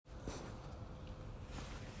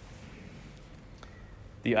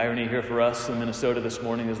The irony here for us in Minnesota this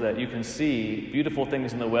morning is that you can see beautiful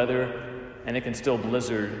things in the weather, and it can still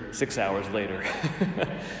blizzard 6 hours later. A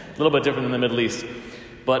little bit different than the Middle East.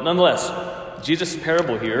 But nonetheless, Jesus'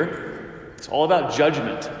 parable here, it's all about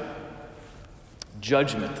judgment.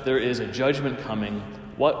 Judgment. There is a judgment coming.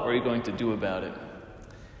 What are you going to do about it?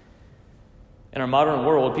 In our modern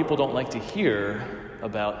world, people don't like to hear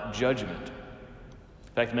about judgment.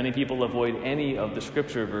 In fact, many people avoid any of the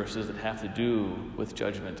scripture verses that have to do with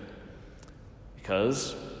judgment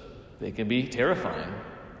because they can be terrifying,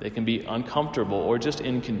 they can be uncomfortable, or just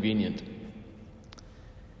inconvenient.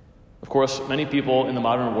 Of course, many people in the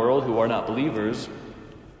modern world who are not believers,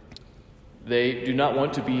 they do not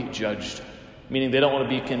want to be judged, meaning they don't want to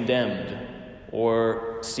be condemned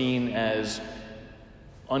or seen as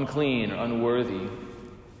unclean or unworthy.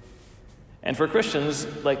 And for Christians,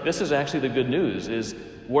 this is actually the good news, is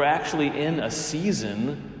we're actually in a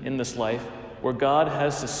season in this life where God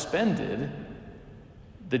has suspended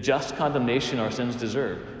the just condemnation our sins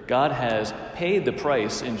deserve. God has paid the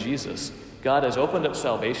price in Jesus. God has opened up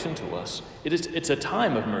salvation to us. It's a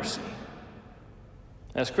time of mercy.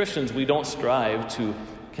 As Christians, we don't strive to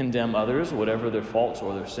condemn others, whatever their faults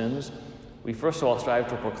or their sins. We first of all strive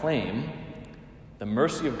to proclaim the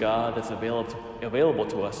mercy of God that's available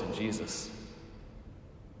to us in Jesus.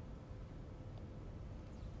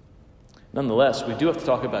 Nonetheless, we do have to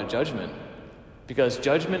talk about judgment, because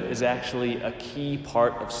judgment is actually a key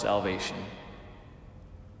part of salvation.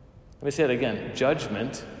 Let me say it again.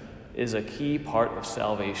 Judgment is a key part of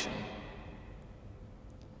salvation.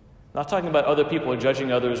 I'm not talking about other people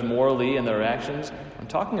judging others morally in their actions. I'm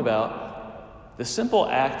talking about the simple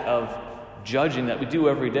act of judging that we do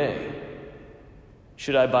every day.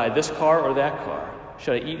 Should I buy this car or that car?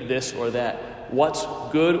 Should I eat this or that? What's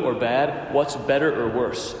good or bad? What's better or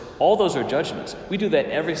worse? All those are judgments. We do that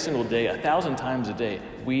every single day, 1,000 times a day.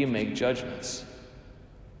 We make judgments.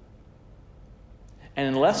 And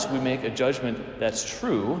unless we make a judgment that's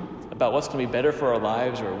true about what's going to be better for our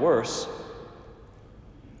lives or worse,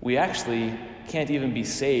 we actually can't even be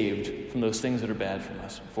saved from those things that are bad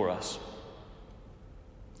for us.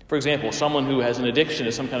 For example, someone who has an addiction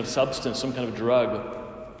to some kind of substance, some kind of drug,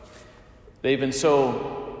 they've been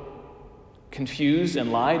so confused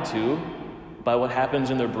and lied to by what happens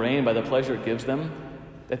in their brain, by the pleasure it gives them,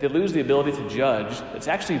 that they lose the ability to judge. It's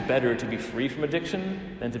actually better to be free from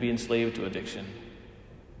addiction than to be enslaved to addiction.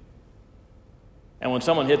 And when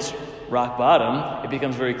someone hits rock bottom, it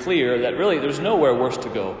becomes very clear that really there's nowhere worse to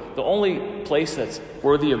go. The only place that's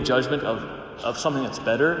worthy of judgment of something that's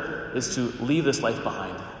better is to leave this life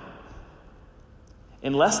behind.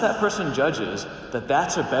 Unless that person judges that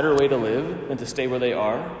that's a better way to live than to stay where they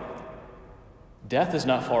are, death is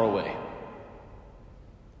not far away.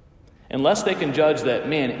 Unless they can judge that,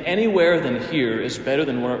 man, anywhere than here is better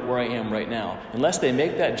than where I am right now, unless they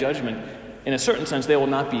make that judgment, in a certain sense, they will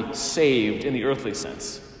not be saved in the earthly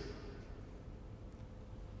sense.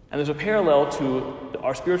 And there's a parallel to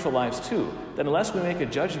our spiritual lives too, that unless we make a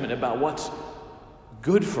judgment about what's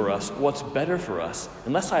good for us, what's better for us,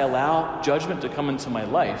 unless I allow judgment to come into my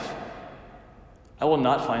life, I will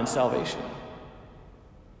not find salvation.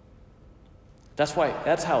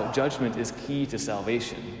 That's how judgment is key to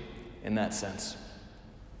salvation in that sense.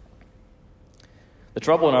 The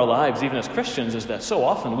trouble in our lives, even as Christians, is that so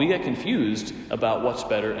often we get confused about what's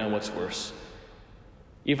better and what's worse.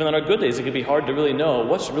 Even on our good days, it can be hard to really know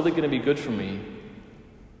what's really going to be good for me.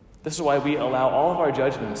 This is why we allow all of our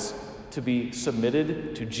judgments to be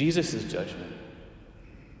submitted to Jesus' judgment.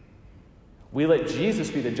 We let Jesus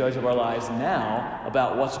be the judge of our lives now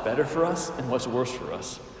about what's better for us and what's worse for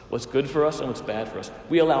us, what's good for us and what's bad for us.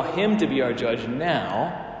 We allow him to be our judge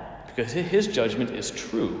now because his judgment is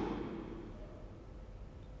true.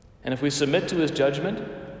 And if we submit to his judgment,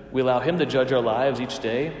 we allow him to judge our lives each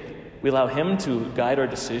day, we allow him to guide our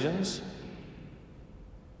decisions,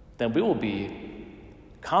 then we will be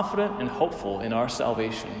confident and hopeful in our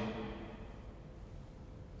salvation.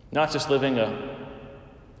 Not just living a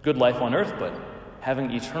good life on earth, but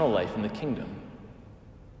having eternal life in the kingdom.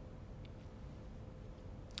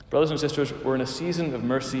 Brothers and sisters, we're in a season of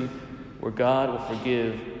mercy where God will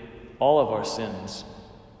forgive all of our sins.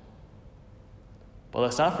 But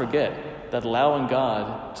let's not forget that allowing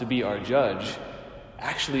God to be our judge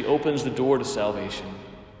actually opens the door to salvation.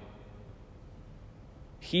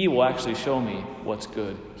 He will actually show me what's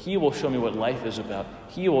good. He will show me what life is about.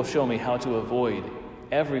 He will show me how to avoid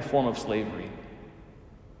every form of slavery.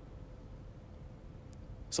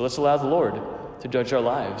 So let's allow the Lord to judge our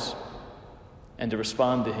lives and to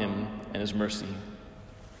respond to him and his mercy.